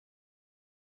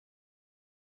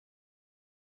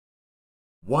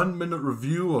1-minute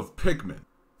review of Pikmin.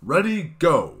 Ready,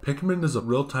 go! Pikmin is a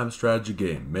real-time strategy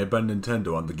game made by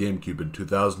Nintendo on the GameCube in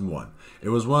 2001. It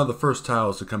was one of the first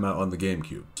titles to come out on the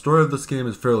GameCube. The story of this game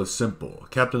is fairly simple.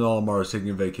 Captain Olimar is taking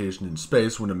a vacation in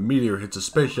space when a meteor hits a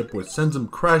spaceship which sends him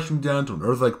crashing down to an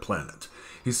Earth-like planet.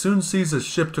 He soon sees his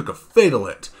ship took a fatal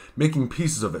hit, making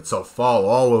pieces of itself fall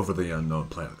all over the unknown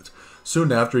planet.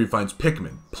 Soon after, he finds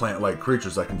Pikmin, plant-like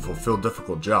creatures that can fulfill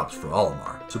difficult jobs for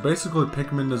Olimar. So basically,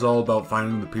 Pikmin is all about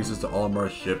finding the pieces to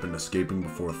Olimar's ship and escaping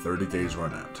before 30 days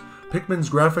run out. Pikmin's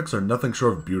graphics are nothing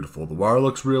short of beautiful. The water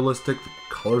looks realistic, the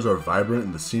colors are vibrant,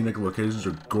 and the scenic locations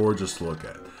are gorgeous to look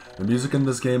at. The music in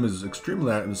this game is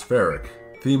extremely atmospheric.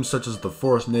 Themes such as the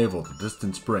Forest Navel, the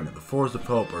Distant Spring, and the Forest of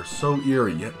Hope are so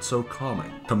eerie yet so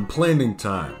calming. Complaining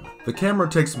time. The camera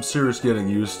takes some serious getting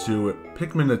used to.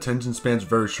 Pikmin attention span's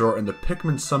very short, and the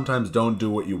Pikmin sometimes don't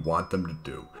do what you want them to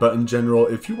do. But in general,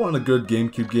 if you want a good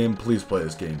GameCube game, please play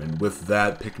this game, and with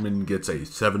that, Pikmin gets a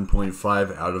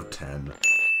 7.5 out of 10.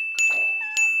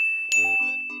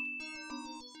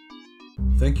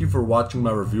 Thank you for watching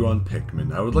my review on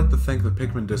Pikmin. I would like to thank the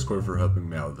Pikmin Discord for helping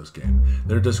me out with this game.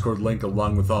 Their Discord link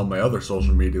along with all my other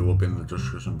social media will be in the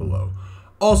description below.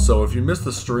 Also, if you missed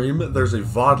the stream, there's a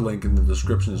VOD link in the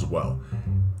description as well.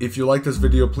 If you like this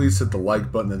video, please hit the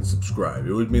like button and subscribe.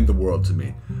 It would mean the world to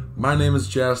me. My name is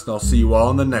Jas, and I'll see you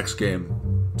all in the next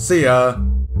game. See ya!